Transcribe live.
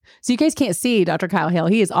So you guys can't see Dr. Kyle Hale.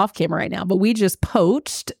 He is off camera right now, but we just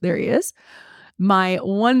poached. There he is. My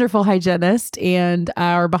wonderful hygienist and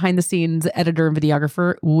our behind the scenes editor and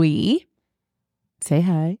videographer, say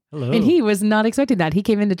hi. Hello. And he was not expecting that. He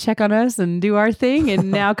came in to check on us and do our thing.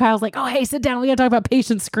 And now Kyle's like, oh, hey, sit down. We got to talk about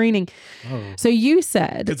patient screening. Oh. So you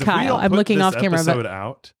said, Kyle, I'm looking off camera. But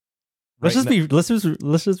out. Let's just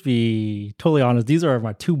be totally honest. These are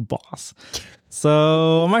my two boss.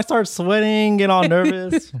 So I might start sweating, get all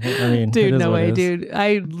nervous. I mean, dude, no way, dude.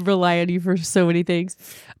 I rely on you for so many things.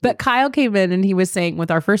 But Kyle came in and he was saying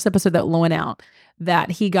with our first episode that went out that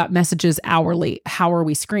he got messages hourly. How are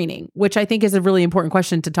we screening? Which I think is a really important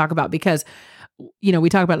question to talk about because, you know, we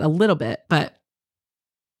talk about it a little bit, but.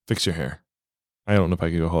 Fix your hair. I don't know if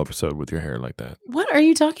I could go a whole episode with your hair like that. What are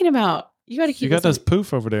you talking about? You got to keep. You got this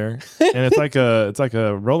poof over there, and it's like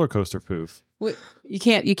a roller coaster poof. You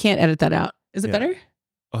can't edit that out. Is it better?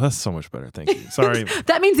 Oh, that's so much better. Thank you. Sorry.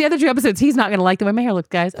 That means the other two episodes, he's not going to like the way my hair looks,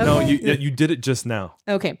 guys. Okay. No, you did it just now.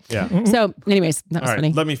 Okay. Yeah. So, anyways, that was all right,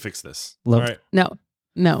 funny. let me fix this. All right. No.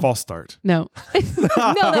 False start. No. No,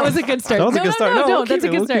 that was a good start. That was a good start. No, that's a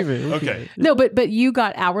good start. Okay. No, but you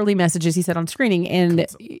got hourly messages, he said, on screening. And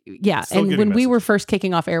yeah. Still and when we were first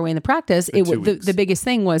kicking off Airway in the practice, the biggest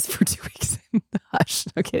thing was for 2 weeks. Hush.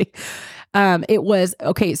 Okay. It was,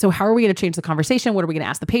 okay, so how are we going to change the conversation? What are we going to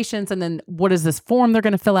ask the patients? And then what is this form they're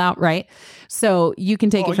going to fill out, right? So you can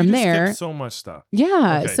take it from there. So much stuff.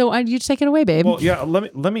 Yeah. Okay. So you take it away, babe. Well, yeah,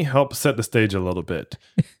 let me help set the stage a little bit.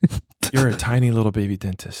 You're a tiny little baby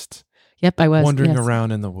dentist. Yep, I was. Wandering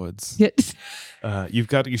around in the woods. Yes. You've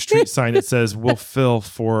got your street sign that says, we'll fill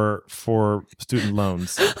for student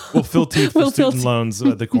loans. We'll fill teeth for student loans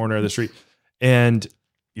at the corner of the street. And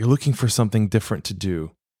you're looking for something different to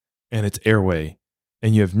do. And it's Airway.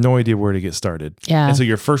 And you have no idea where to get started. Yeah. And so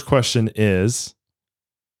your first question is,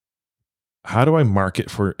 how do I market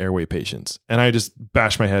for Airway patients? And I just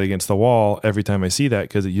bash my head against the wall every time I see that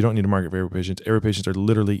because you don't need to market for Airway patients. Airway patients are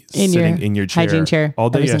literally sitting in your chair, hygiene chair all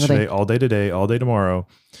day yesterday, all day today, all day tomorrow.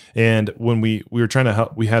 And when we were trying to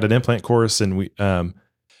help, we had an implant course, and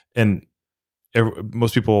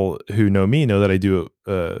most people who know me know that I do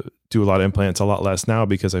a lot of implants, a lot less now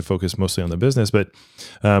because I focus mostly on the business. But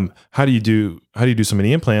how do you do so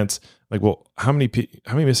many implants? Like, well, how many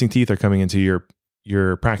missing teeth are coming into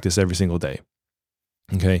your practice every single day?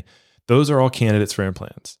 Okay. Those are all candidates for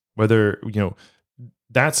implants. Whether,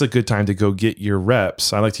 that's a good time to go get your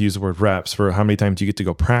reps. I like to use the word reps for how many times you get to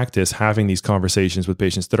go practice having these conversations with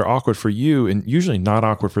patients that are awkward for you and usually not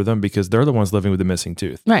awkward for them because they're the ones living with a missing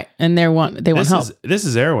tooth. Right. And they want help. This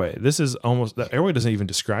is Airway. This is almost, the Airway doesn't even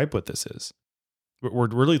describe what this is. We're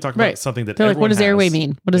really talking about something that they're like, what does Airway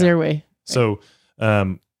mean? What is Airway? So,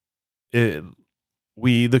 the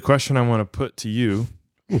question I want to put to you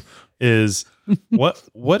is what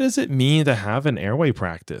does it mean to have an Airway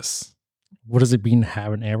practice? What does it mean to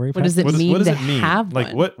have an Airway practice? What does it mean to have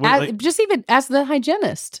one? Like just even ask the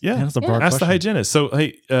hygienist. Yeah, that's a broad question. Ask the hygienist. So,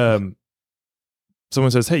 hey,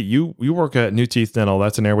 someone says, hey, you work at New Teeth Dental.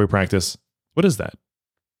 That's an Airway practice. What is that?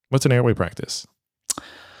 What's an Airway practice?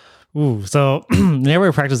 Ooh, so an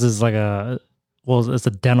Airway practice is like it's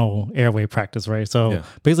a dental airway practice, right? So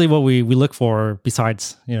basically what we look for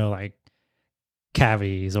besides, like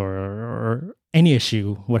cavities or any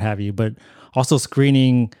issue, what have you, but also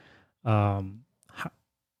screening,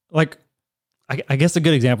 like, I guess a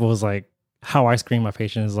good example is like how I screen my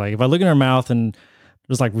patient is like, if I look in their mouth and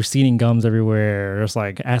there's like receding gums everywhere, there's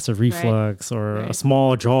like acid reflux or a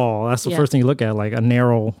small jaw, that's the first thing you look at, like a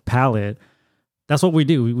narrow palate. That's what we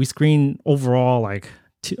do. We screen overall, like,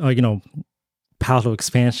 palatal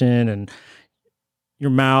expansion and your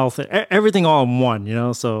mouth, everything all in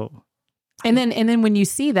one, so. And then when you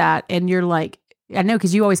see that and you're like, I know,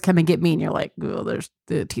 because you always come and get me and you're like, oh,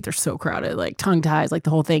 the teeth are so crowded, like tongue ties, like the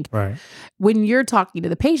whole thing. Right. When you're talking to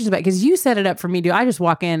the patients about, because you set it up for me, I just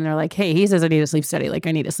walk in and they're like, hey, he says I need a sleep study. Like,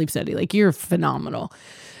 I need a sleep study. Like, you're phenomenal.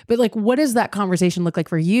 But like, what does that conversation look like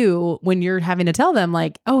for you when you're having to tell them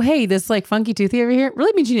like, oh, hey, this like funky toothy over here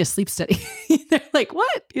really means you need a sleep study. They're like,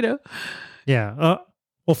 what? Yeah.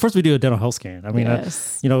 Well, first we do a dental health scan. I mean,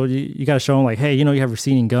 you got to show them like, hey, you have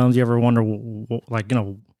receding gums. You ever wonder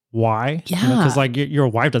why? Yeah. Because like your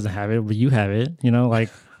wife doesn't have it, but you have it, like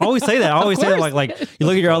I always say that. I always say that like you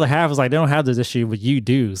look at your other half, it's like they don't have this issue, but you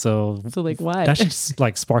do. So like why? That should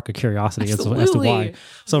like spark a curiosity as to why.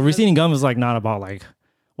 So receding gum is like not about like,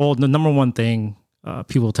 well, the number one thing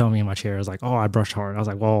people tell me in my chair is like, oh, I brush hard. I was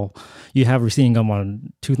like, well, you have receding gum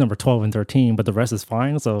on tooth number 12 and 13, but the rest is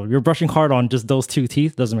fine. So you're brushing hard on just those two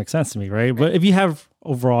teeth doesn't make sense to me, right? But if you have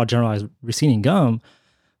overall generalized receding gum,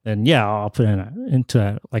 then yeah, I'll put into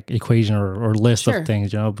that like equation or list of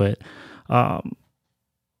things, but not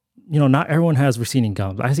everyone has receding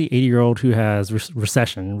gums. I see 80-year-old who has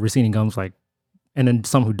receding gums, like, and then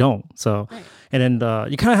some who don't. So, and then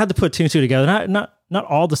you kind of have to put two and two together. Not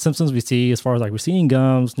all the symptoms we see as far as like receding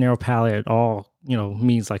gums, narrow palate, all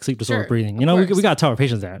means like sleep disorder breathing. We got to tell our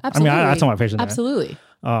patients that. Absolutely. I tell my patients that. Absolutely.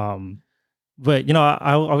 But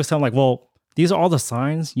I always tell them like, well, these are all the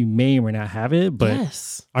signs. You may or may not have it,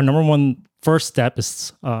 but our number one first step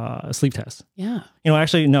is a sleep test. Yeah.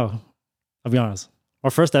 Actually, no. I'll be honest. Our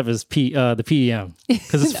first step is the PEM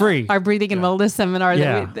because it's free. Our breathing and wellness seminar.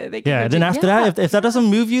 Yeah. Then after that, if that doesn't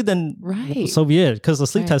move you, then so be it. Because the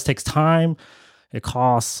sleep test takes time. It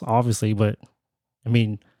costs, obviously, but I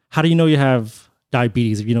mean, how do you know you have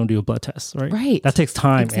diabetes if you don't do a blood test, right? Right. That takes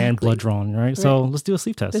time and blood drawn, right? So let's do a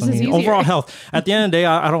sleep test. Overall health. At the end of the day,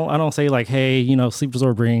 I don't say like, hey, sleep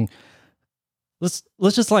disorder breathing. Let's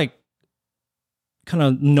just like kind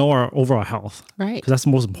of know our overall health, right? Because that's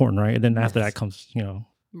the most important, right? And then after that comes,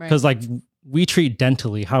 because like we treat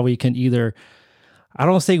dentally how we can either. I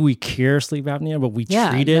don't say we cure sleep apnea, but we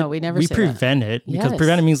treat it. No, we prevent it because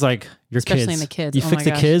prevent it means like your especially kids. In the kids. You fix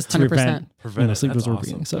the kids to 100%. prevent sleep disorder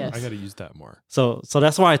awesome. breathing. So I got to use that more. So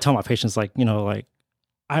that's why I tell my patients like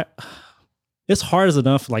it's hard as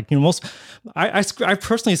enough. Like I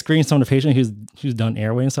personally screened some of the patients who's done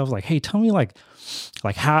airway and stuff. Like, hey, tell me like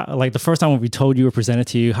how the first time when we told you or presented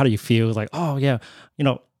to you, how do you feel? Like, oh yeah,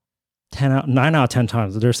 9 out of 10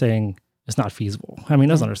 times they're saying. It's not feasible. I mean,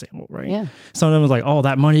 that's understandable, right? Yeah. Some of them is like, oh,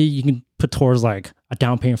 that money you can put towards like a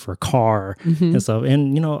down payment for a car and stuff.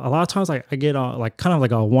 And a lot of times I get like kind of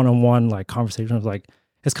like a one-on-one like conversation of like,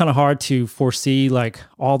 it's kind of hard to foresee like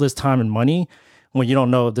all this time and money when you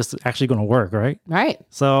don't know if this is actually going to work, right? Right.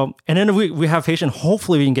 So, and then we have a patient,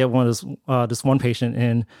 hopefully we can get this one patient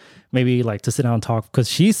in maybe like to sit down and talk because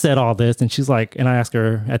she said all this and she's like, and I asked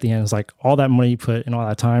her at the end, it's like all that money you put and all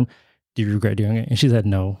that time, do you regret doing it? And she said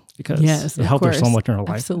no. Because it helped her so much in her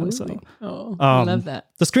life. Absolutely. I love that.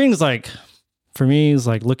 The screen is like, for me, is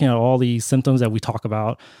like looking at all the symptoms that we talk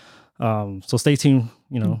about. So stay tuned,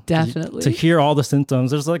 definitely to hear all the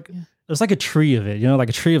symptoms. There's like a tree of it, like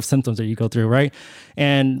a tree of symptoms that you go through, right?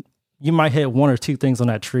 And you might hit one or two things on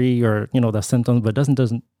that tree or, the symptoms, but it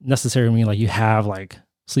doesn't necessarily mean like you have like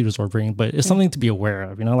sleep disorder breathing, but it's something to be aware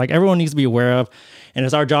of, like everyone needs to be aware of. And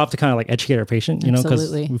it's our job to kind of like educate our patient, because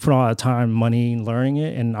we put a lot of time, money learning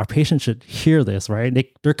it, and our patients should hear this, right?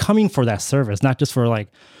 They're coming for that service, not just for like,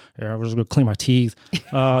 we're just gonna clean my teeth.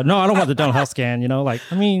 No, I don't want the dental health scan, I know.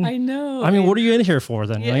 What are you in here for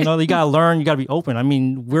then? You gotta learn, you gotta be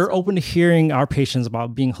open. We're open to hearing our patients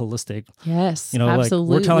about being holistic. Yes,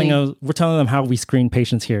 absolutely. Like we're telling them how we screen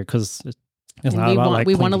patients here because it's not about like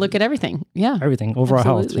we want to look at everything. Yeah. Everything, overall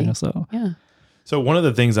health. So yeah. So one of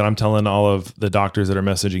the things that I'm telling all of the doctors that are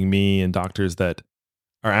messaging me and doctors that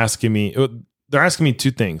are asking me, they're asking me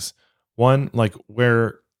two things. One, like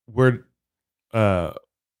where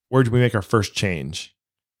did we make our first change?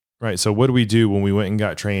 Right. So what do we do when we went and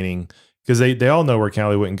got training? Because they all know where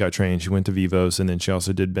Callie went and got trained. She went to Vivos and then she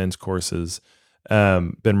also did Ben's courses,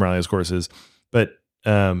 Ben Moralia's courses. But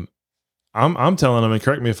I'm telling them, and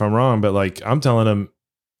correct me if I'm wrong, but like I'm telling them,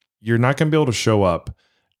 you're not going to be able to show up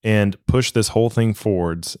and push this whole thing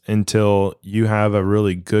forwards until you have a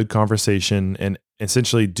really good conversation and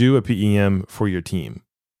essentially do a PEM for your team,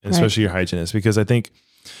 and especially your hygienist, because I think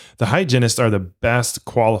the hygienists are the best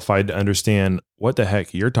qualified to understand what the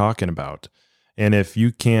heck you're talking about. And if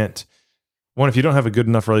you can't, if you don't have a good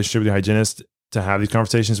enough relationship with your hygienist to have these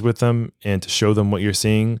conversations with them and to show them what you're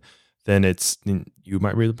seeing, then you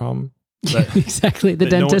might be the problem. But, exactly. The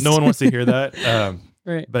dentist. No one wants to hear that.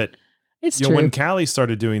 Right. But it's true. When Callie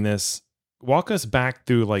started doing this, walk us back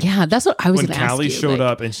through like, that's what I was going to ask you. When Callie showed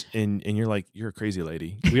up and you're like, you're a crazy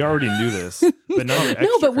lady. We already knew this, but no,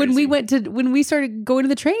 but when we started going to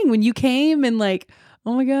the training, when you came and like,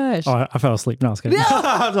 oh my gosh. Oh, I fell asleep. No, I was kidding.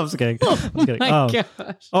 I'm just kidding. I'm kidding. Oh my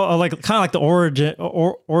gosh. Like kind of like the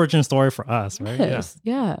origin story for us, right? Yes.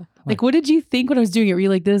 Yeah. Like, what did you think when I was doing it? Were you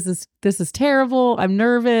like, this is terrible. I'm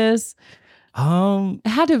nervous. It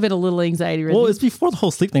had to have been a little anxiety. Well, it's before the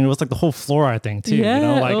whole sleep thing. It was like the whole fluoride thing too.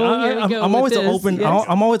 Yeah. I'm always an open. Yes.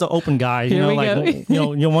 I'm always an open guy.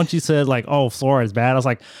 Once you said like, oh, fluoride is bad, I was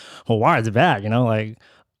like, well, why is it bad? Like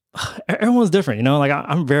everyone's different. Like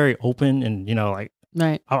I'm very open, and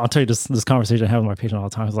right. I'll tell you this conversation I have with my patient all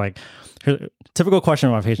the time is like, typical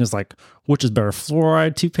question with my patient is like, which is better,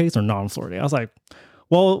 fluoride toothpaste or non-fluoride? I was like,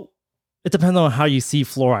 well, it depends on how you see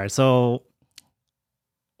fluoride. So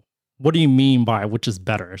what do you mean by which is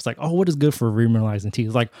better? It's like, oh, what is good for remineralizing teeth?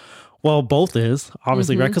 It's like, Well, both is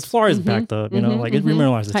obviously right because fluoride is backed up. You know, like it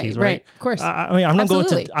remineralizes teeth, right? Of course. I mean, I'm not going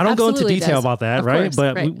to. I don't go into detail about that, of right? Course,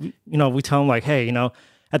 but right. we tell them like, hey, you know,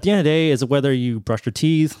 at the end of the day, is whether you brush your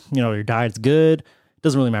teeth, you know, your diet's good.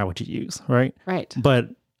 Doesn't really matter what you use, right? Right. But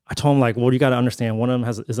I told him like, well, you got to understand one of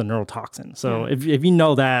them is a neurotoxin. So if you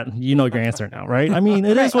know that, you know your answer now, right? I mean,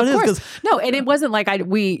 it is what it is. No, and it wasn't like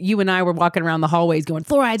you and I were walking around the hallways going,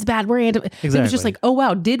 fluoride's bad. We're Exactly. It was just like, oh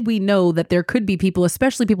wow, did we know that there could be people,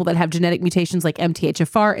 especially people that have genetic mutations like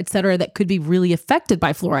MTHFR, et cetera, that could be really affected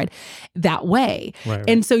by fluoride that way. Right.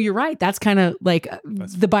 And so you're right. That's kind of like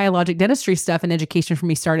the biologic dentistry stuff and education for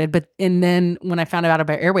me started. And then when I found out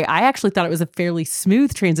about airway, I actually thought it was a fairly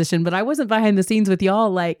smooth transition, but I wasn't behind the scenes with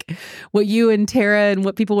y'all like what you and Tara and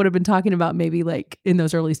what people would have been talking about maybe like in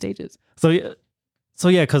those early stages. So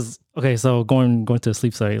yeah, because so going to the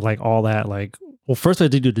sleep study, like all that, like, well, first we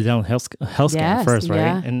had to do the dental health scan first,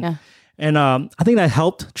 right? And I think that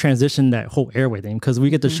helped transition that whole airway thing because we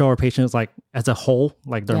get to show our patients like as a whole,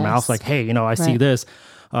 like their mouth, like, hey, you know, I see this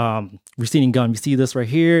receding gum, you see this right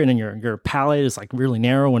here, and then your palate is like really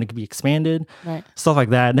narrow and it can be expanded, right? Stuff like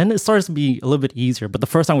that. And then it starts to be a little bit easier. But the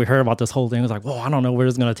first time we heard about this whole thing, it was like, whoa, I don't know where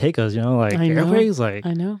it's gonna take us, you know, like airways, like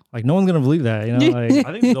I know, like no one's gonna believe that, you know. Like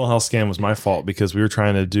I think the dental health scan was my fault because we were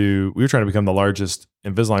trying to become the largest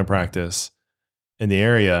Invisalign practice in the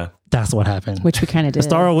area. That's what happened. Which we kind of did.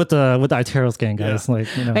 Start with the iTero scan, guys. Yeah.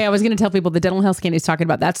 Like, you know. Hey, I was going to tell people the dental health scan he's talking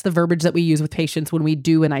about. That's the verbiage that we use with patients when we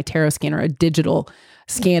do an iTero scan or a digital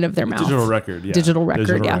scan of their mouth. Digital record, yeah. Digital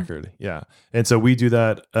record, yeah. And so we do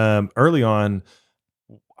that early on.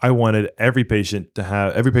 I wanted every patient in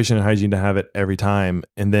hygiene to have it every time,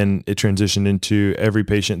 and then it transitioned into every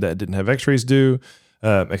patient that didn't have X-rays due,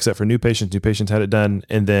 except for new patients. New patients had it done,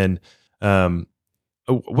 and then.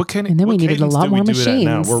 And then we needed a lot more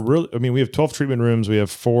machines. We have 12 treatment rooms. We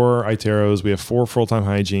have 4 iTeros. We have 4 full-time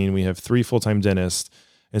hygiene. We have 3 full-time dentists.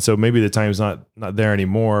 And so maybe the time's not there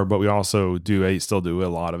anymore, but we also still do a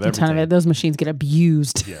lot of everything. A ton of it. Those machines get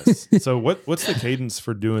abused. Yes. So what's the cadence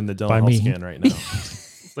for doing the dental health scan right now?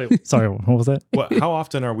 Sorry, what was that? How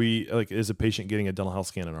often is a patient getting a dental health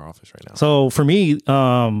scan in our office right now? So for me,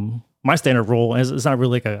 my standard rule is it's not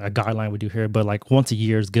really like a guideline we do here, but like once a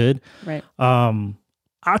year is good. Right.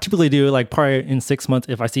 I typically do it like probably in 6 months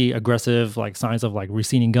if I see aggressive like signs of like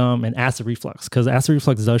receding gum and acid reflux, because acid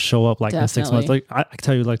reflux does show up like in 6 months. Like I can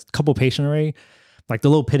tell you, like a couple patient already, like the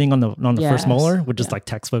little pitting on the first molar, which is like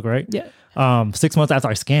textbook, right? Yeah. 6 months after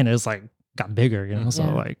I scanned it, it's like got bigger, you know. So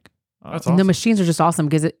like that's awesome. The machines are just awesome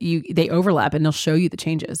because they overlap and they'll show you the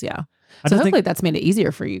changes. Yeah. So hopefully that's made it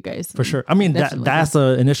easier for you guys. For sure. I mean, that's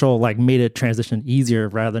the initial, like made it transition easier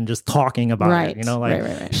rather than just talking about it, you know,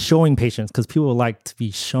 like showing patients, because people like to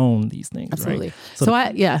be shown these things. Absolutely. Right? So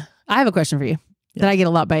I have a question for you that I get a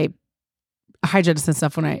lot by hygienists and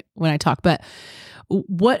stuff when I talk, but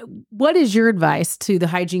what is your advice to the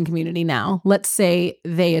hygiene community now? Let's say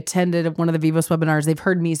they attended one of the Vivos webinars, they've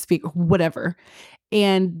heard me speak, whatever,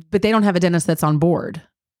 but they don't have a dentist that's on board,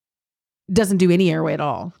 doesn't do any airway at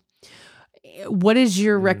all. What is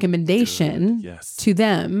your recommendation to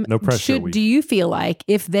them? No pressure. Do you feel like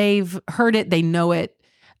if they've heard it, they know it?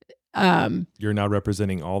 You're now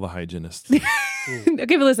representing all the hygienists. Okay,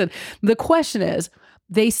 but listen, the question is,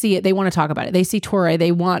 they see it, they want to talk about it. They see Torre,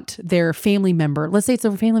 they want their family member. Let's say it's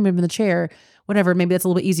a family member in the chair, whatever, maybe that's a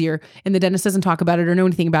little bit easier. And the dentist doesn't talk about it or know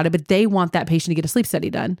anything about it, but they want that patient to get a sleep study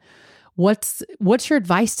done. What's your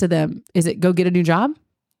advice to them? Is it go get a new job?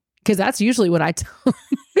 Because that's usually what I tell them.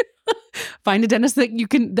 Find a dentist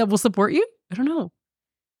that will support you. I don't know.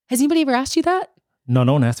 Has anybody ever asked you that? No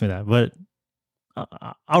one asked me that, but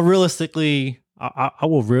I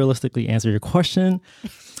will realistically answer your question.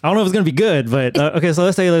 I don't know if it's going to be good, but okay. So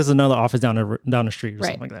let's say there's another office down the street or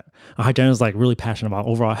something like that. A hygienist is like really passionate about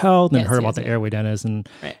overall health and heard about the airway dentist and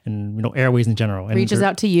you know, airways in general. And reaches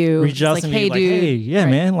out to you. Reaches out to me like, dude, hey, yeah,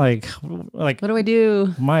 man, like what do I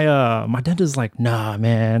do? My dentist is like, nah,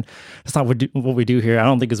 man, that's not what we do here. I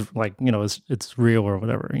don't think it's like, you know, it's real or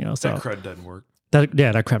whatever, you know. So that crap doesn't work.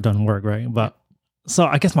 That crap doesn't work, right? But so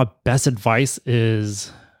I guess my best advice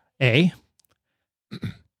is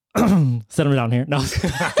set them down here. No,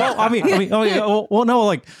 well, no,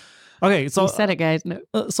 like, okay, so you said it, guys. No,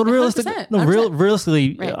 so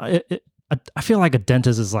realistically, I feel like a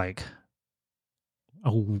dentist is like,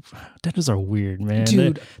 dentists are weird, man.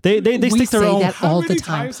 Dude, they stick to their own. That all the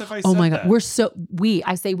time. Oh my god,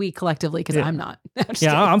 I say we collectively because I'm not.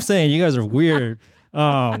 I'm saying you guys are weird.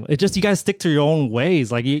 It's just you guys stick to your own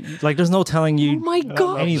ways. Like there's no telling you. Oh my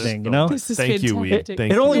god, anything, you know. Thank you.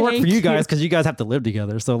 It only worked for you guys because you guys have to live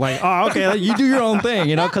together. So like, okay, you do your own thing,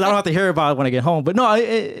 you know, because I don't have to hear about it when I get home. But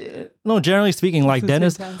no, generally speaking, like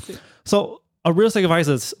dentists, So a realistic advice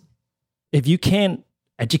is if you can't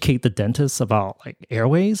educate the dentist about like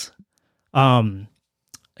airways,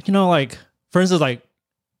 like for instance, like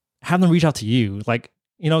have them reach out to you, like,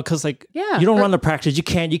 because like you don't run the practice, you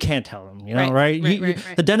can't tell them, right?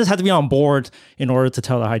 The dentist has to be on board in order to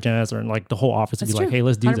tell the hygienist or like the whole office to be like, hey,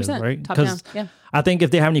 let's do this, right? Because I think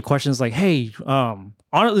if they have any questions, like, hey,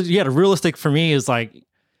 honestly, the realistic for me is like,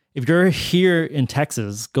 if you're here in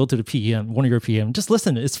Texas, go to the PM, one of your PM, just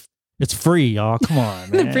listen. It's free, y'all. Come on,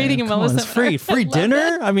 man. It's free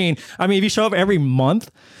dinner. I mean, if you show up every month,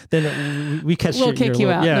 then we catch we'll kick you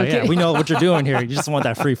out. Yeah, we know what you're doing here. You just want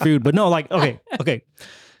that free food. But no, like, okay.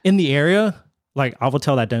 In the area, like I will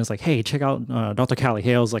tell that dentist, like, hey, check out Dr. Callie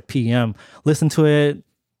Hale's like PM. Listen to it.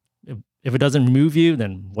 If it doesn't move you,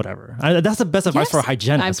 then whatever. That's the best advice for a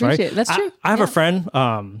hygienist, right? It. That's true. I have a friend.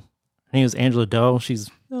 Her name is Angela Doe. She's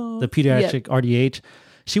the pediatric RDH.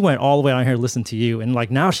 She went all the way down here to listen to you, and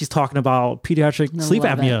like now she's talking about pediatric sleep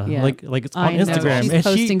apnea, like it's on Instagram. She's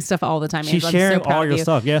posting stuff all the time. She's sharing all your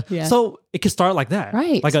stuff. Yeah. So it can start like that,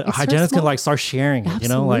 right? Like a hygienist can like start sharing it,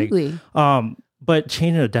 Absolutely. But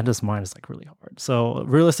changing a dentist's mind is like really hard. So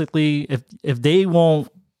realistically, if they won't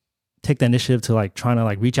take the initiative to like trying to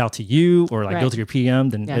like reach out to you or like go to your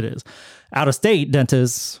PM, then it is. Out of state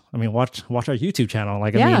dentists, I mean, watch our YouTube channel.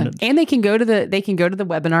 Like, I mean, and they can go to the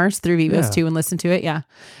webinars through Vivos too and listen to it. Yeah.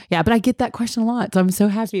 But I get that question a lot, so I'm so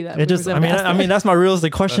happy that it just. I mean, that's my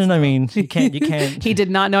realistic question. I mean, you can't. He did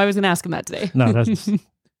not know I was going to ask him that today. No, that's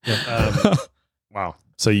wow.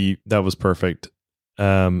 So that was perfect.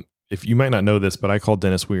 If you might not know this, but I call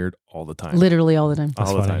dentists weird all the time. Literally all the time.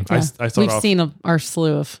 All the time. Yeah. We've seen our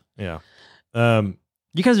slew of. Yeah.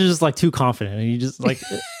 You guys are just like too confident, and you just like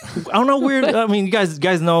I don't know, weird. I mean, you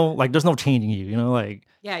guys know like there's no changing you, like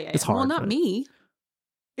it's hard. Well, not me.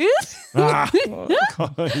 You're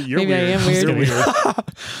Maybe weird. I am weird.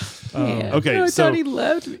 Okay, I so thought he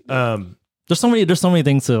loved me. There's so many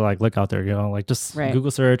things to like look out there, like just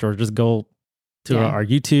Google search or just go to our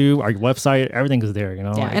YouTube, our website. Everything is there,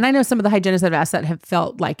 Yeah, and I know some of the hygienists that have asked that have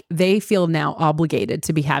felt like they feel now obligated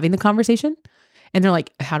to be having the conversation. And they're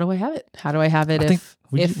like, how do I have it? How do I have it if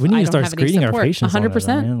we need to start screening our patients?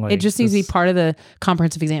 100%. It just needs to be part of the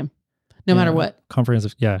comprehensive exam, no matter what.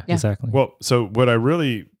 Comprehensive, exactly. Well, so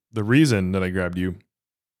the reason that I grabbed you,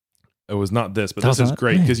 it was not this, but this is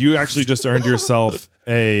great because you actually just earned yourself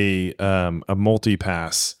a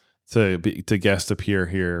multi-pass to guest appear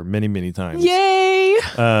here many, many times. Yay!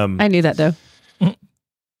 I knew that though.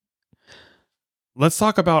 Let's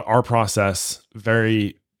talk about our process.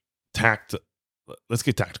 Let's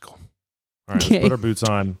get tactical. All right, let's put our boots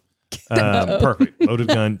on. Perfect. Loaded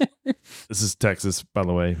gun. This is Texas, by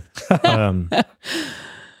the way.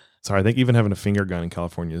 Sorry, I think even having a finger gun in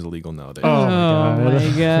California is illegal nowadays. Oh my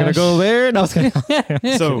gosh. We're gonna go there. No,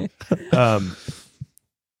 so, a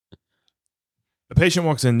patient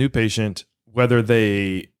walks in, new patient, whether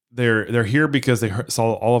they're here because they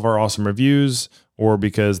saw all of our awesome reviews or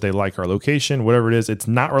because they like our location, whatever it is, it's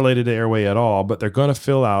not related to airway at all, but they're going to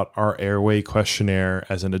fill out our airway questionnaire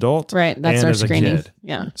as an adult. Right. That's and our as screening. A kid.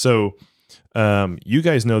 Yeah. So you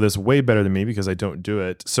guys know this way better than me because I don't do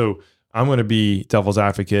it. So I'm going to be devil's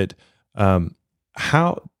advocate. Where'd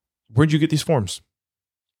you get these forms?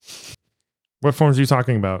 What forms are you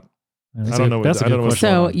talking about? I don't know.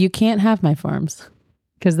 So you can't have my forms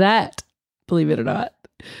because that, believe it or not,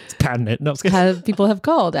 it's patented. No, people have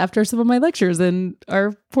called after some of my lectures, and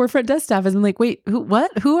our poor front desk staff has been like, "Wait,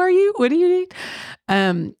 who are you? What do you need?"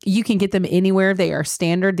 You can get them anywhere. They are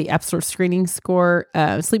standard. The Epworth screening score,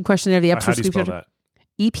 sleep questionnaire. The Epworth sleep questionnaire.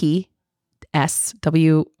 EPSWORTH.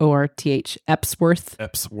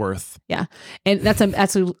 Epworth. Yeah, and that's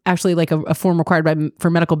actually like a form required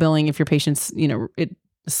for medical billing if your patient's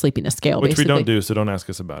sleepiness scale, which basically. we don't do, so don't ask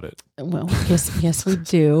us about it. Well, yes, we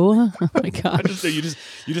do. Oh my god! You just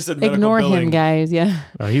said medical ignore billing. him, guys. Yeah,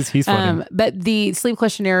 he's funny. But the sleep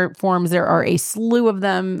questionnaire forms, there are a slew of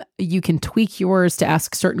them. You can tweak yours to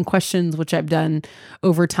ask certain questions, which I've done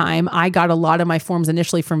over time. I got a lot of my forms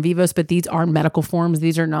initially from Vivos, but these are medical forms.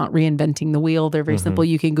 These are not reinventing the wheel. They're very simple.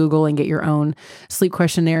 You can Google and get your own sleep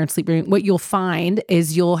questionnaire and sleep. What you'll find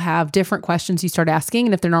is you'll have different questions you start asking,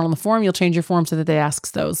 and if they're not on the form, you'll change your form so that they ask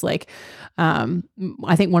those. Like, I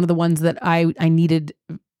think one of the ones that I needed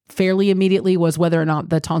fairly immediately was whether or not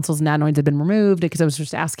the tonsils and adenoids had been removed, because I was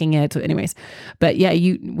just asking it. Anyways, but yeah,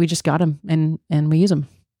 we just got them and we use them.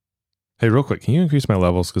 Hey, real quick, can you increase my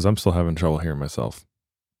levels? Because I'm still having trouble hearing myself.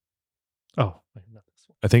 Oh,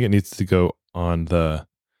 I think it needs to go on the,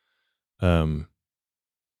 I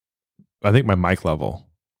think my mic level.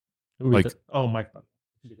 Mic.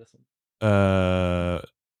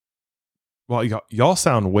 Well, y'all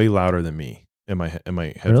sound way louder than me in my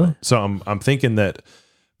headphones. Really? So I'm thinking that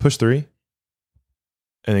push 3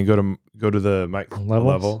 and then go to the mic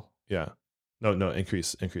level. Yeah. No,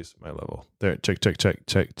 increase my level. There. Check.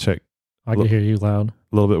 I can hear you loud.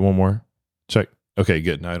 A little bit, one more. Check. Okay,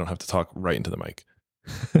 good. Now I don't have to talk right into the mic.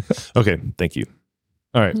 Okay, thank you.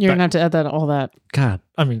 All right. You're going to have to add all that. God,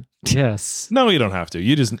 I mean, yes. No, you don't have to.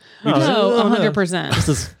 You just... No, 100%. This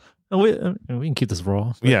is, we can keep this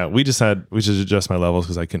raw. But. Yeah, we just adjust my levels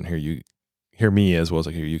because I couldn't hear me as well as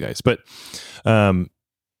I hear you guys. But,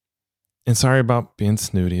 and sorry about being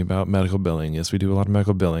snooty about medical billing. Yes, we do a lot of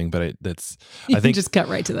medical billing, but I think just cut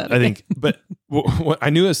right to that. I think, but what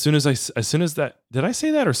I knew as soon as that, did I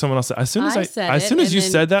say that or someone else? As soon as you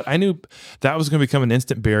said that, I knew that was going to become an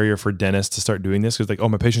instant barrier for dentists to start doing this because like, oh,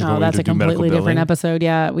 my patient's going to do medical billing. That's a completely different episode.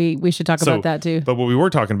 Yeah, we should talk about that too. But what we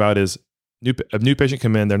were talking about is a new patient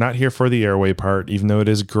come in. They're not here for the airway part, even though it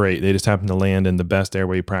is great. They just happen to land in the best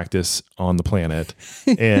airway practice on the planet,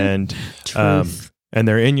 and and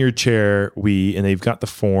they're in your chair, and they've got the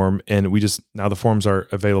form, and now the forms are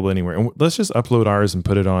available anywhere. And let's just upload ours and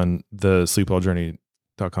put it on the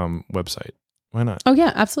sleepwelljourney.com website. Why not? Oh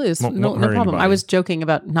yeah, absolutely. No problem. Anybody. I was joking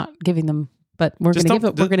about not giving them, but we're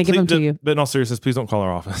going to give them to you. But in all seriousness, please don't call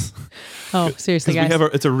our office. Oh, seriously, guys.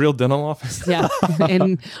 It's a real dental office. Yeah.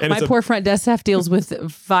 And my poor front desk staff deals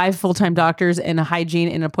with 5 full-time doctors and a hygiene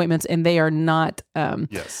and appointments, and they are not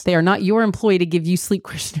they are not your employee to give you sleep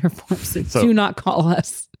questionnaire forms. So do not call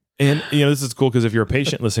us. And this is cool because if you're a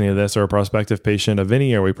patient listening to this or a prospective patient of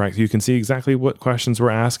any airway practice, you can see exactly what questions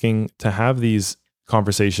we're asking to have these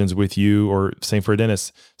conversations with you, or same for a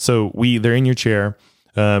dentist. So they're in your chair.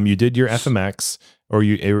 You did your FMX or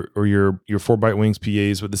your 4-bite wings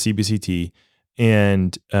PAs with the CBCT,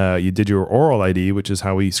 and you did your oral ID, which is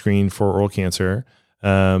how we screen for oral cancer.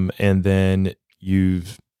 And then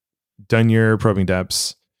you've done your probing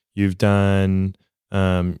depths. You've done,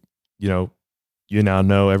 you now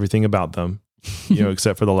know everything about them,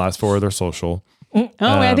 except for the last 4 of their social.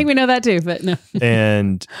 I think we know that too, but no.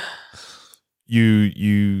 And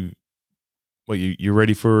you're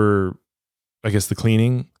ready for, I guess, the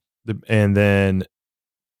cleaning, and then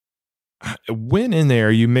when in there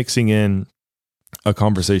are you mixing in a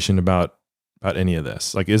conversation about any of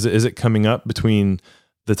this? Like, is it coming up between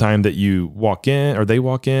the time that you walk in or they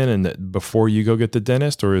walk in and before you go get the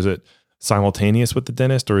dentist, or is it simultaneous with the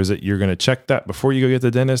dentist, or is it you're going to check that before you go get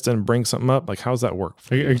the dentist and bring something up? Like, how's that work?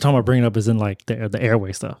 Are you talking about bringing up as in like the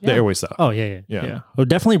airway stuff? The airway stuff. Oh yeah. We'll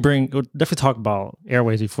definitely talk about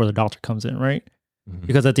airways before the doctor comes in, right? Mm-hmm.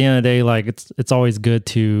 Because at the end of the day, like it's always good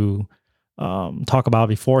to talk about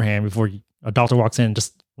beforehand before a doctor walks in and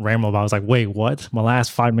just ramble about. It's like, wait, what? My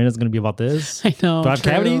last 5 minutes is going to be about this? I know. Do I have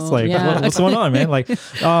cavities? Like, what's going on, man? Like,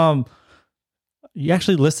 you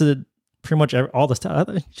actually listed pretty much all the stuff.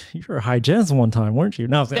 You were a hygienist one time, weren't you?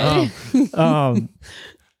 No,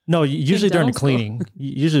 no. Usually during the cleaning.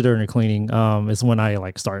 Is when I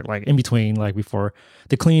like start, like in between, like before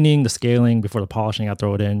the cleaning, the scaling, before the polishing. I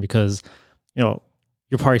throw it in because I'm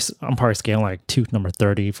probably scaling like tooth number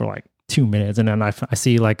 30 for like 2 minutes, and then I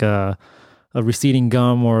see like a receding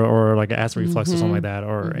gum or like an acid reflux or something like that,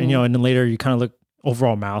 or and then later you kind of look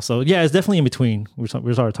overall mouth. So yeah, it's definitely in between. We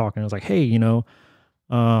started talking. It was like, hey,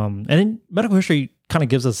 and then medical history kind of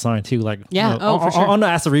gives us a sign too, like for sure. On the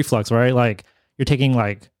acid reflux, right? Like you're taking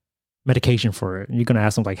like medication for it, and you're gonna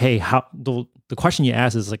ask them like, hey, how the question you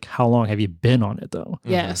ask is like, how long have you been on it though?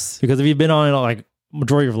 Yes, because if you've been on it like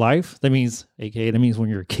majority of life, that means when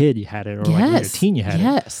you're a kid you had it, or like when you're a teen you had it.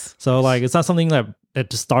 Yes. So like it's not something that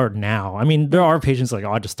just started now. I mean, there are patients like,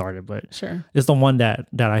 I just started, but sure, it's the one that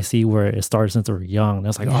I see where it started since they were young.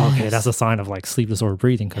 That's like, okay, that's a sign of like sleep disorder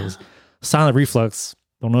breathing, because silent reflux,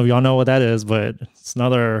 don't know if y'all know what that is, but it's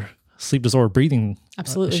another sleep disorder breathing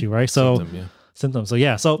issue, right? So symptoms. So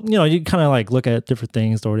yeah, so you kind of like look at different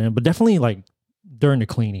things, throw it in, but definitely like during the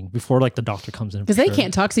cleaning before like the doctor comes in, because they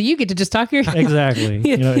can't talk, so you get to just talk your exactly.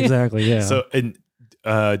 Exactly. Yeah. So and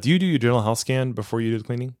do you do your dental health scan before you do the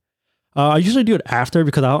cleaning? I usually do it after,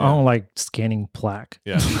 because I don't like scanning plaque.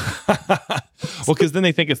 Yeah. Well, because then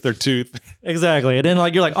they think it's their tooth. Exactly. And then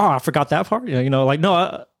like you're like, oh, I forgot that part. Like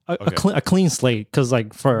no, a clean slate, because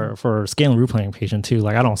like for scaling root planning patient too,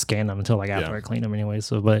 like I don't scan them until like after I clean them anyway.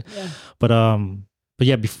 So but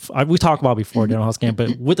yeah, we talked about before dental health scan,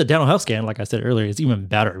 but with the dental health scan, like I said earlier, it's even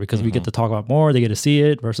better because we get to talk about more. They get to see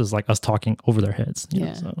it versus like us talking over their heads.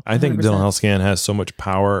 So. I think 100%. Dental health scan has so much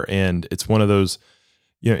power, and it's one of those,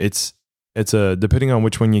 it's a, depending on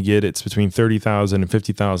which one you get, it's between $30,000 and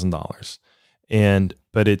 $50,000.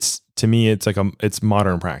 But to me, it's like it's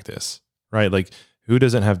modern practice, right? Like Who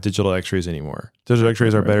doesn't have digital x-rays anymore? Digital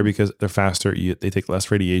x-rays are better because they're faster. They take less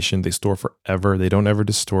radiation. They store forever. They don't ever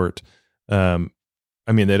distort. I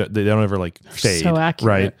mean, they don't ever like fade, so accurate.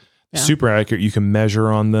 Right? Yeah. Super accurate. You can measure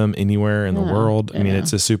on them anywhere in the world. Yeah. I mean,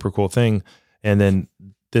 it's a super cool thing. And then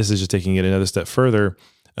this is just taking it another step further.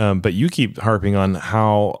 But you keep harping on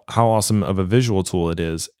how awesome of a visual tool it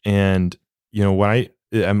is. And, you know,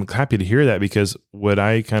 I'm happy to hear that, because what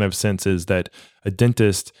I kind of sense is that a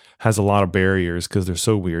dentist has a lot of barriers because they're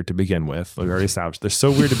so weird to begin with. Like I already established, they're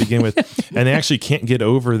so weird to begin with, and they actually can't get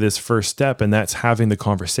over this first step, and that's having the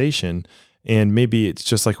conversation. And maybe it's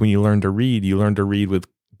just like when you learn to read with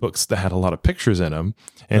books that had a lot of pictures in them.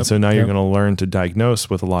 And so now you're going to learn to diagnose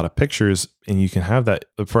with a lot of pictures, and you can have that.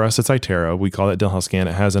 For us, it's iTero. We call it dental health scan.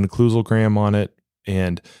 It has an occlusogram on it,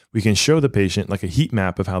 and we can show the patient like a heat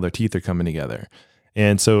map of how their teeth are coming together.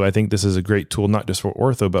 And so I think this is a great tool, not just for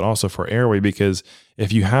ortho, but also for airway, because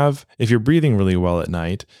if you're breathing really well at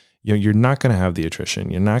night, you know, you're not going to have the attrition.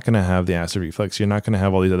 You're not going to have the acid reflux. You're not going to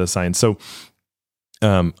have all these other signs. So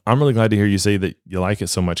I'm really glad to hear you say that you like it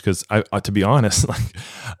so much, because to be honest, like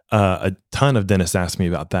a ton of dentists ask me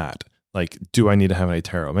about that. Like, do I need to have an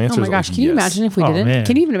iTero? My answer oh my gosh, can you imagine if we didn't? Man.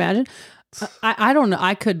 Can you even imagine? I don't know.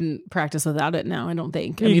 I couldn't practice without it now, I don't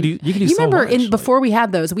think. Yeah, I mean, you can do you so remember much, before we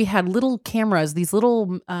had those, we had little cameras, these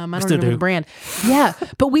little, I don't remember the brand. Yeah,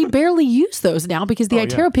 but we barely use those now because the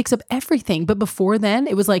iTero picks up everything. But before then,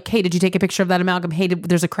 it was like, hey, did you take a picture of that amalgam? Hey,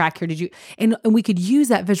 there's a crack here. Did you? And we could use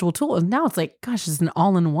that visual tool. And now it's like, gosh, it's an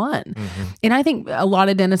all-in-one. Mm-hmm. And I think a lot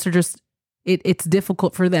of dentists are just, it's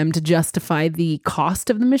difficult for them to justify the cost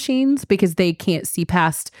of the machines because they can't see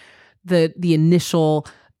past the initial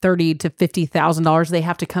 $30,000 to $50,000 they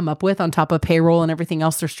have to come up with on top of payroll and everything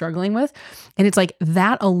else they're struggling with. And it's like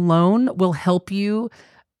that alone will help the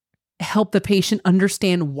patient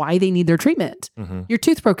understand why they need their treatment. Mm-hmm. Your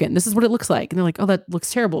tooth broken. This is what it looks like. And they're like, oh, that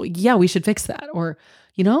looks terrible. Yeah, we should fix that. Or,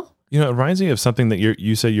 you know? You know, it reminds me of something that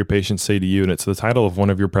you say your patients say to you, and it's the title of one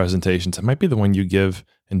of your presentations. It might be the one you give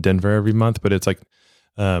in Denver every month, but it's like,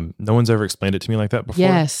 no one's ever explained it to me like that before.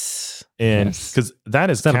 Yes. And because that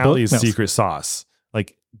is Callie's secret sauce.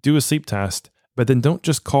 Like, do a sleep test, but then don't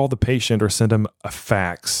just call the patient or send them a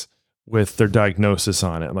fax with their diagnosis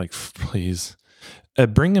on it. Like, please,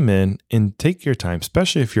 bring them in and take your time,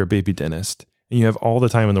 especially if you're a baby dentist and you have all the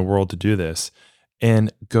time in the world to do this,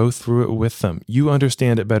 and go through it with them. You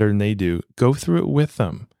understand it better than they do. Go through it with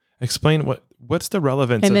them. Explain what's the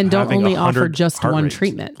relevance, and then of don't only offer just one rate.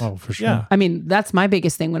 treatment. Oh, for sure. Yeah. I mean, that's my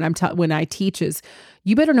biggest thing when I teach is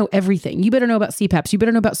you better know everything. You better know about CPAPs. You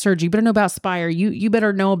better know about surgery. You better know about Spire. You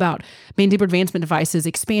better know about mandibular advancement devices,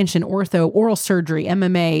 expansion, ortho, oral surgery,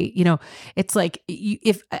 MMA. You know, it's like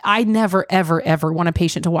if I never, ever, ever want a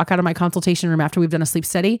patient to walk out of my consultation room after we've done a sleep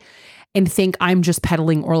study and think I'm just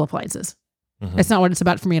peddling oral appliances. Mm-hmm. That's not what it's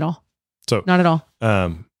about for me at all. So not at all.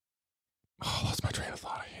 That's my train of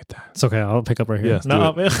thought. I hate that. It's okay. I'll pick up right here. Yes,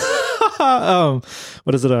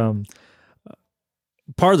 what is it?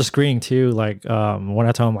 Part of the screening too, like when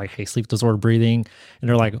I tell them like, hey, sleep disorder breathing, and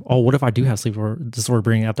they're like, oh, what if I do have sleep disorder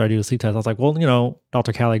breathing after I do a sleep test? I was like, well, you know,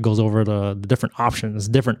 Dr. Callie goes over the different options.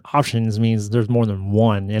 Different options means there's more than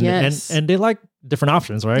one, and yes. and they like different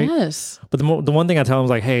options, right? Yes. But the one thing I tell them is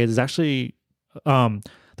like, hey, it's actually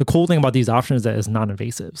the cool thing about these options is that it's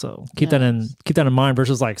non-invasive. So keep that in mind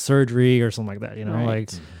versus like surgery or something like that. You know,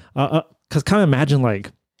 right. Like because kind of imagine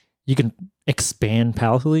like you can expand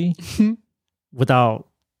palatally without,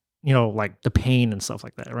 you know, like the pain and stuff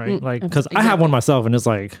like that, right? Like, because I have one myself, and it's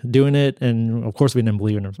like doing it, and of course we didn't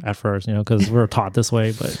believe in it at first, you know, because we're taught this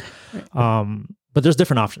way, but there's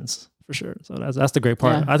different options for sure. So that's the great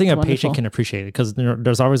part. Yeah, I think a wonderful. patient can appreciate it because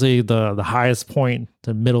there's obviously the highest point,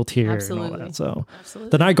 the middle tier, Absolutely. and all that. So Absolutely.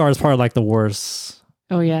 the night guard is probably like the worst.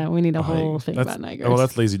 Oh yeah, we need a whole thing about night guards. Oh,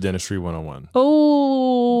 that's lazy dentistry 101.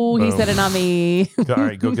 Oh, he said it, not me. All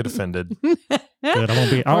right, go get offended. Good, I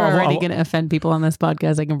won't be. We're already going to offend people on this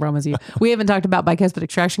podcast, I can promise you. We haven't talked about bicuspid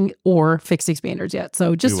extraction or fixed expanders yet,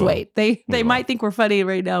 so just wait. They might think we're funny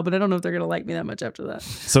right now, but I don't know if they're going to like me that much after that.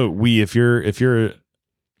 So if you're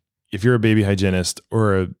a baby hygienist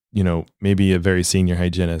or maybe a very senior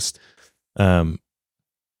hygienist,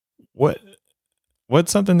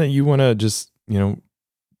 what's something that you want to just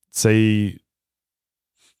say?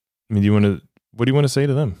 I mean, what do you want to say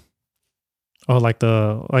to them? Oh,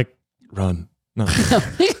 run. No.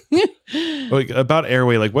 Like about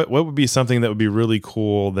airway, like what would be something that would be really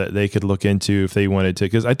cool that they could look into if they wanted to?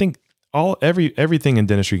 Because I think everything in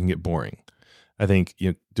dentistry can get boring. I think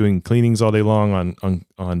doing cleanings all day long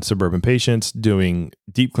on suburban patients, doing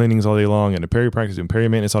deep cleanings all day long, and a peri practice, doing peri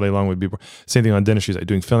maintenance all day long would be same thing on dentistry. Like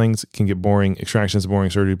doing fillings can get boring, extractions boring,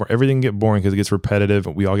 surgery boring. Everything can get boring because it gets repetitive.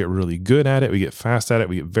 We all get really good at it. We get fast at it.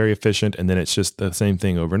 We get very efficient, and then it's just the same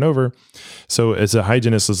thing over and over. So as a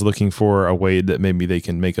hygienist is looking for a way that maybe they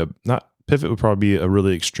can make not pivot would probably be a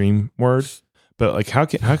really extreme word, but like how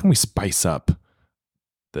can we spice up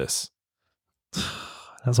this?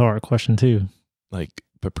 That's a hard question too. Like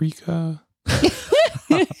paprika.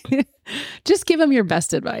 Just give them your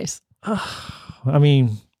best advice. I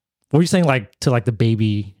mean, what are you saying? Like to like the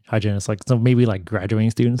baby hygienists, like so maybe like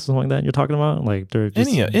graduating students or something like that. You're talking about like they're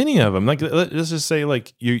just, any of them. Like let's just say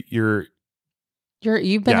like you've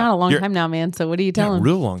been out a long time now, man. So what are you telling?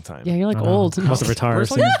 Real long time. Yeah, you're like old. Must have retired.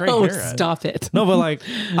 No, stop it. No, but like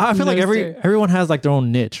I feel like everyone has like their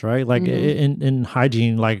own niche, right? Like in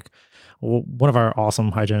hygiene, like. One of our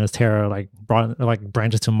awesome hygienists, Tara, like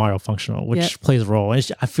branches to myofunctional, which plays a role. And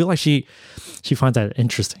I feel like she finds that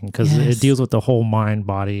interesting because it deals with the whole mind,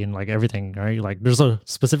 body, and like everything, right? Like there's a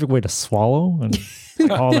specific way to swallow and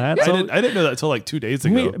all that. So, I didn't know that until like 2 days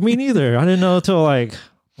ago. Me neither. I didn't know until like,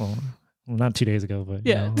 well, not 2 days ago, but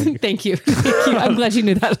yeah. You know, like, Thank you. I'm glad you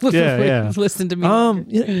knew that. Listen to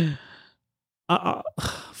me. I'll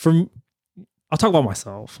talk about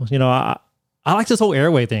myself. You know, I like this whole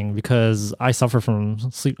airway thing because I suffer from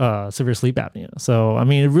severe sleep apnea. So, I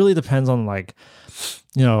mean, it really depends on like,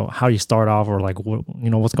 you know, how you start off or like,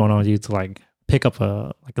 what's going on with you to like pick up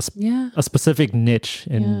a specific niche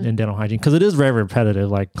in dental hygiene. Cause it is very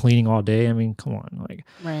repetitive, like cleaning all day. I mean, come on. Like,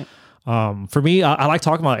 right. For me, I like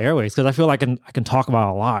talking about airways because I feel like I can talk about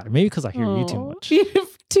it a lot. Maybe because I hear you too much.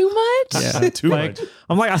 Too much? Yeah, too much.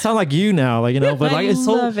 I'm like, I sound like you now, like, you know, but like, it's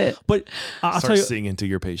so, love it. But I'll Start singing to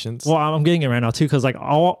your patients. Well, I'm getting it right now too. Cause like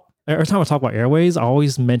every time I talk about airways, I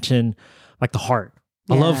always mention like the heart.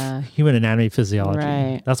 I love human anatomy, physiology.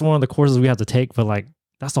 Right. That's one of the courses we have to take, but like,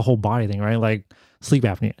 that's the whole body thing, right? Like sleep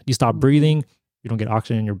apnea, you stop breathing, you don't get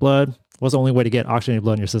oxygen in your blood. What's the only way to get oxygen in your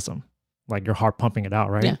blood in your system? Like your heart pumping it out,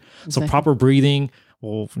 right? Yeah, exactly. So proper breathing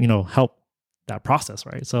will, help that process,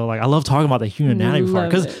 right? So like I love talking about the human anatomy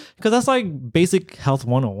part because that's like basic health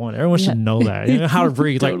 101. Everyone should know that. You know how to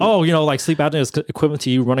breathe. Totally. Like, like sleep apnea is equivalent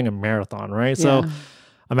to you running a marathon, right? So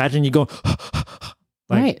imagine you go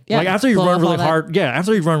like after you run really hard. Yeah,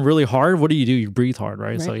 after you run really hard, what do? You breathe hard,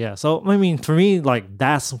 right? So yeah. So I mean, for me, like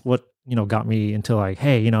that's what got me into like,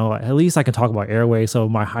 hey, at least I can talk about airway, so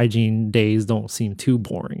my hygiene days don't seem too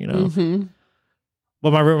boring, Mm-hmm.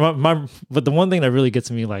 But but the one thing that really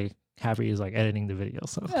gets me like happy is like editing the video.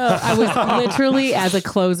 So I was literally, as a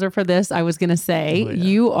closer for this, I was gonna say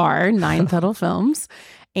you are 9 Petal Films,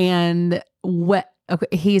 and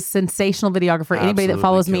he's sensational videographer. Absolutely. Anybody that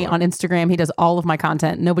follows me on Instagram, he does all of my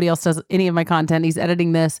content. Nobody else does any of my content. He's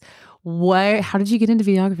editing this. How did you get into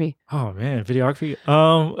videography? Oh man, videography.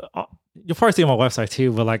 You'll probably see it on my website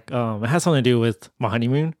too, but like it has something to do with my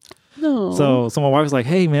honeymoon. No. So my wife was like,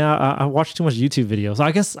 "Hey man, I watch too much YouTube videos." So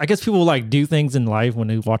I guess people like do things in life when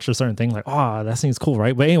they watch a certain thing, like, "Oh, that seems cool,"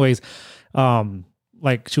 right? But anyways,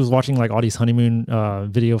 like she was watching like all these honeymoon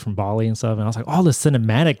video from Bali and stuff, and I was like, "Oh, the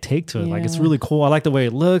cinematic take to it, like it's really cool. I like the way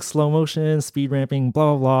it looks, slow motion, speed ramping,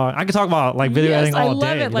 blah blah blah." I could talk about like video editing all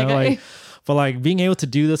day, but like being able to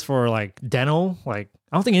do this for like dental, like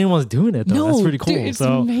I don't think anyone's doing it though. No, that's pretty cool. Dude, it's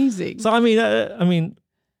amazing. So I mean.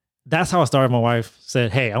 That's how I started. My wife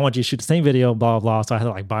said, "Hey, I want you to shoot the same video, blah, blah." So I had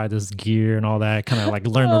to like buy this gear and all that, kind of like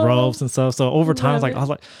learn the ropes and stuff. So over time, I was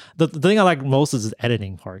like, the thing I like most is the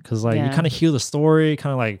editing part. Cause like you kind of hear the story,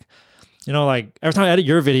 kind of like, like every time I edit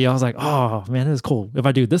your video, I was like, "Oh man, this is cool. If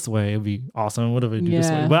I do it this way, it'd be awesome. What if I do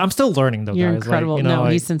this way?" But I'm still learning though, You're guys. Incredible. Like, no,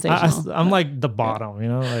 he's sensational. I'm like the bottom,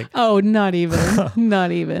 like. Oh, not even.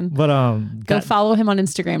 Not even. But go follow him on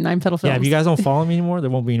Instagram, 9 Petal Films. Yeah, if you guys don't follow me anymore,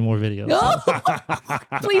 there won't be any more videos.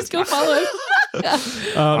 Please go follow him.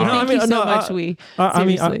 Thank you so much.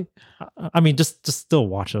 I mean, just still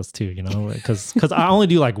watch us too, because I only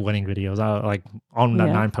do like wedding videos. I like on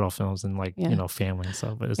 9 Petal Films and like family and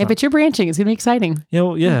stuff. But but you're branching. It's gonna be exciting.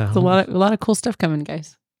 It's a lot of cool stuff coming,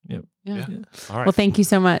 guys. Yep. Yeah. All right. Well, thank you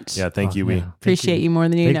so much. Yeah, thank you. We appreciate you more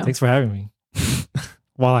than you know. Thanks for having me.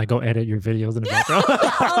 While I go edit your videos in the background.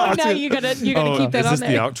 No, you gotta keep that on there. Is this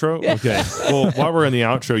the outro? Okay. Well, while we're in the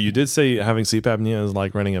outro, you did say having sleep apnea is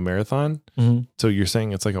like running a marathon. Mm-hmm. So you're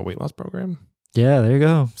saying it's like a weight loss program? Yeah, there you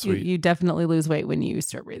go. Sweet. You definitely lose weight when you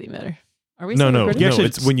start breathing better. Are we? No.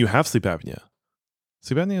 It's when you have sleep apnea.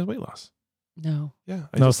 Sleep apnea is weight loss. No. Yeah.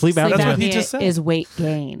 Sleep apnea. That's what he just said. Is weight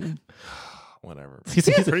gain. whatever.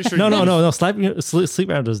 Pretty sure no. Sleep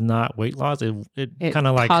apnea does not weight loss. It kind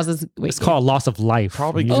of like causes weight it's called loss of life.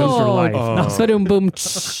 Probably you lose your life. Boom, boom.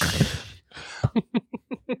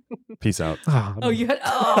 Peace out. You had.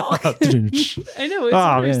 I know.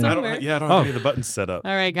 It's somewhere. I don't have any of the buttons set up.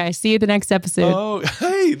 All right, guys. See you the next episode. Oh,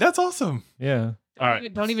 hey, that's awesome. Yeah. All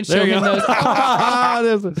right. Don't even show him those.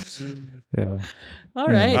 Yeah. All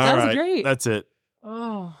right. That was great. That's it.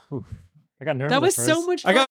 Oh, I got nervous. that was so much fun.